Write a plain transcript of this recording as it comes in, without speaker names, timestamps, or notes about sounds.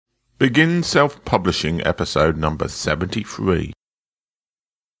Begin Self-Publishing episode number 73.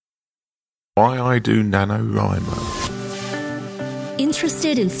 Why I Do NaNoWrimo.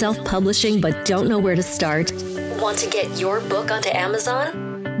 Interested in self-publishing but don't know where to start? Want to get your book onto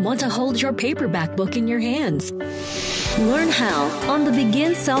Amazon? Want to hold your paperback book in your hands? Learn how on the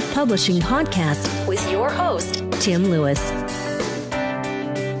Begin Self-Publishing podcast with your host, Tim Lewis.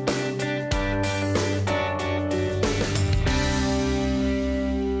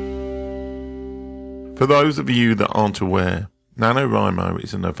 For those of you that aren't aware, NaNoWrimo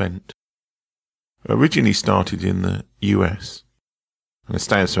is an event. It originally started in the US and it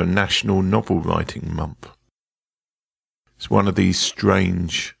stands for National Novel Writing Month. It's one of these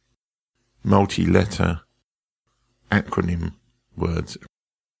strange multi-letter acronym words.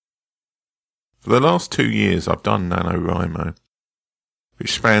 For the last 2 years I've done NaNoWrimo,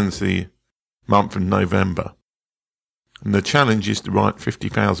 which spans the month of November. And the challenge is to write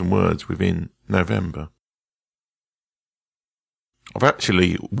 50,000 words within November. I've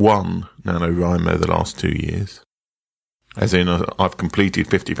actually won NaNoWrimo the last 2 years. As in, I've completed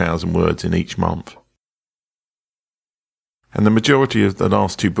 50,000 words in each month. And the majority of the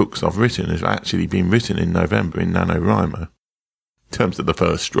last 2 books I've written has actually been written in November in NaNoWrimo. In terms of the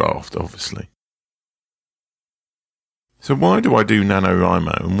first draft, obviously. So why do I do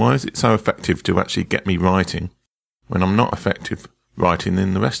NaNoWrimo, and why is it so effective to actually get me writing when I'm not effective writing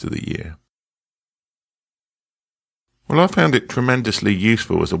in the rest of the year? Well, I found it tremendously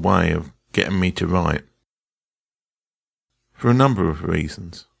useful as a way of getting me to write. For a number of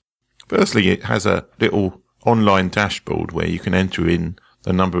reasons. Firstly, it has a little online dashboard where you can enter in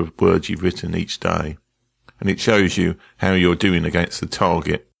the number of words you've written each day. And it shows you how you're doing against the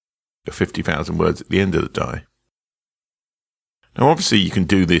target of 50,000 words at the end of the day. Now, obviously, you can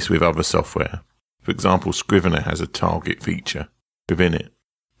do this with other software. For example, Scrivener has a target feature within it.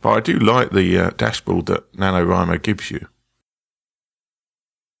 But I do like the dashboard that NaNoWrimo gives you.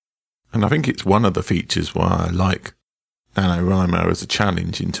 And I think it's one of the features why I like NaNoWrimo as a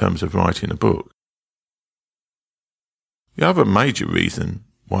challenge in terms of writing a book. The other major reason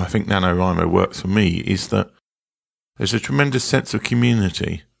why I think NaNoWrimo works for me is that there's a tremendous sense of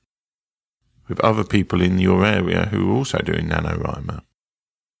community with other people in your area who are also doing NaNoWrimo.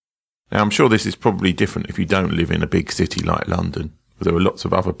 Now, I'm sure this is probably different if you don't live in a big city like London, where there are lots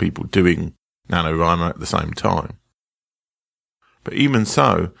of other people doing NaNoWrimo at the same time. But even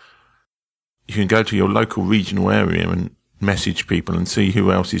so, you can go to your local regional area and message people and see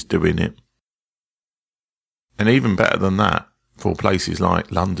who else is doing it. And even better than that, for places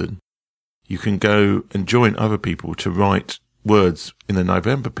like London, you can go and join other people to write words in the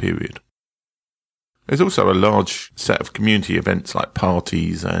November period. There's also a large set of community events like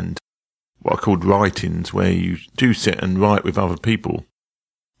parties and what are called write-ins, where you do sit and write with other people.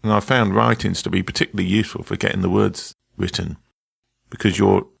 And I found write-ins to be particularly useful for getting the words written, because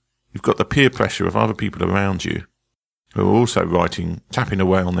you've got the peer pressure of other people around you who are also writing, tapping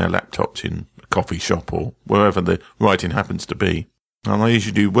away on their laptops in a coffee shop or wherever the writing happens to be. And I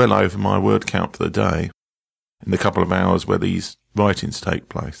usually do well over my word count for the day in the couple of hours where these write-ins take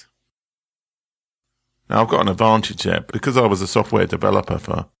place. Now, I've got an advantage there. Because I was a software developer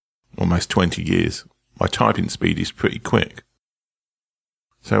for almost 20 years, my typing speed is pretty quick.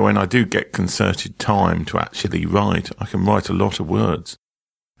 So when I do get concerted time to actually write, I can write a lot of words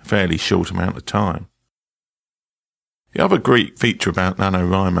in a fairly short amount of time. The other great feature about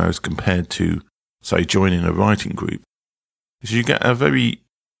NaNoWrimo as compared to, say, joining a writing group, is you get a very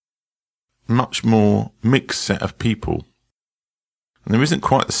much more mixed set of people. And there isn't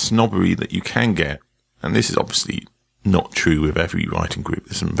quite the snobbery that you can get, and this is obviously not true with every writing group.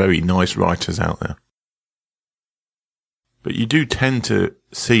 There's some very nice writers out there. But you do tend to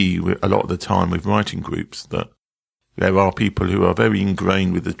see a lot of the time with writing groups that there are people who are very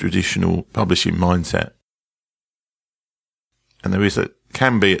ingrained with the traditional publishing mindset. And there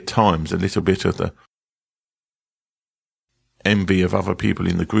can be at times a little bit of the envy of other people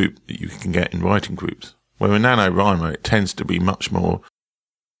in the group that you can get in writing groups. Where in NaNoWrimo it tends to be much more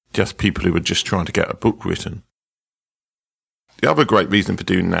just people who are just trying to get a book written. The other great reason for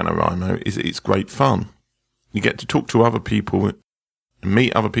doing NaNoWrimo is that it's great fun. You get to talk to other people and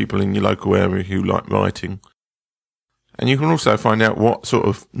meet other people in your local area who like writing. And you can also find out what sort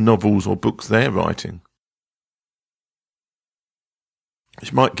of novels or books they're writing,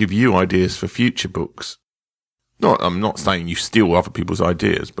 which might give you ideas for future books. I'm not saying you steal other people's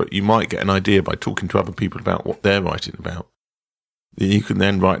ideas, but you might get an idea by talking to other people about what they're writing about, that you can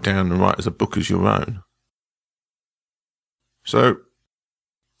then write down and write as a book as your own. So,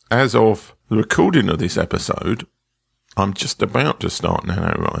 as of the recording of this episode, I'm just about to start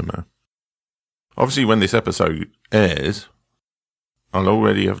NaNoWrimo. Obviously, when this episode airs, I'll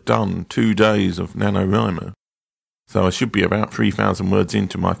already have done 2 days of NaNoWrimo. So I should be about 3,000 words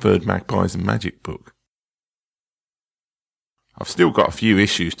into my third Magpies and Magic book. I've still got a few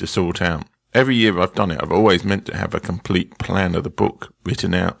issues to sort out. Every year I've done it, I've always meant to have a complete plan of the book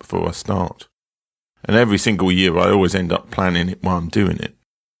written out before I start. And every single year I always end up planning it while I'm doing it.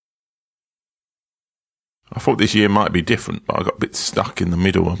 I thought this year might be different, but I got a bit stuck in the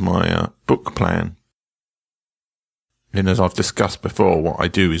middle of my book plan. And as I've discussed before, what I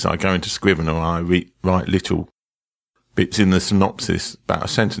do is I go into Scrivener and I write little bits in the synopsis, about a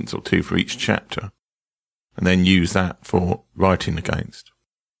sentence or two for each chapter, and then use that for writing against.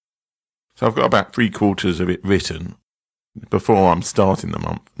 So I've got about 3/4 of it written before I'm starting the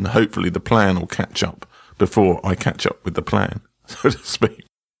month, and hopefully the plan will catch up before I catch up with the plan, so to speak.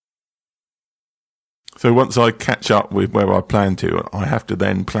 So once I catch up with where I plan to, I have to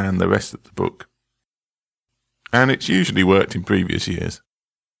then plan the rest of the book. And it's usually worked in previous years.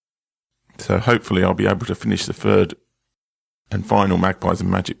 So hopefully I'll be able to finish the third and final Magpies and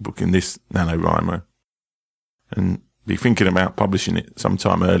Magic book in this NaNoWrimo, and be thinking about publishing it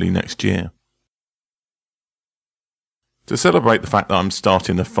sometime early next year. To celebrate the fact that I'm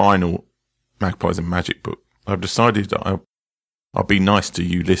starting the final Magpies and Magic book, I've decided that I'll be nice to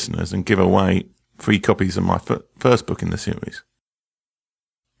you listeners and give away 3 copies of my first book in the series.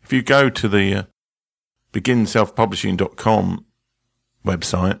 If you go to the beginselfpublishing.com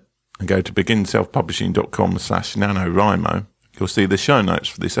website and go to beginselfpublishing.com/NaNoWrimo, you'll see the show notes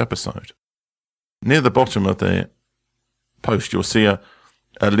for this episode. Near the bottom of the post, you'll see a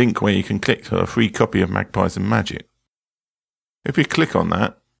link where you can click for a free copy of Magpies and Magic. If you click on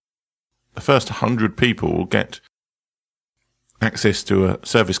that, the first 100 people will get access to a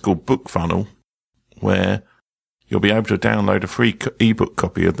service called Book Funnel, where you'll be able to download a free ebook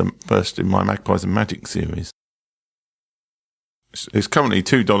copy of the first in my Magpies and Magic series. It's currently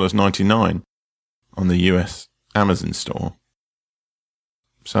 $2.99 on the US Amazon store.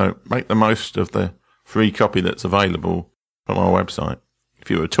 So make the most of the free copy that's available from our website if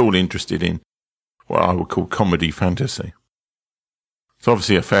you're at all interested in what I would call comedy fantasy. It's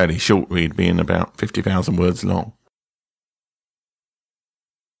obviously a fairly short read, being about 50,000 words long.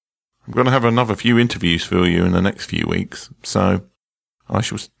 I'm going to have another few interviews for you in the next few weeks, so I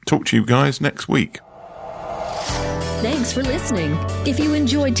shall talk to you guys next week. Thanks for listening. If you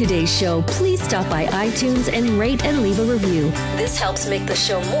enjoyed today's show, please stop by iTunes and rate and leave a review. This helps make the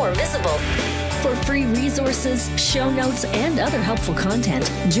show more visible. For free resources, show notes, and other helpful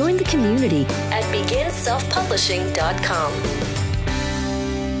content, join the community at beginselfpublishing.com.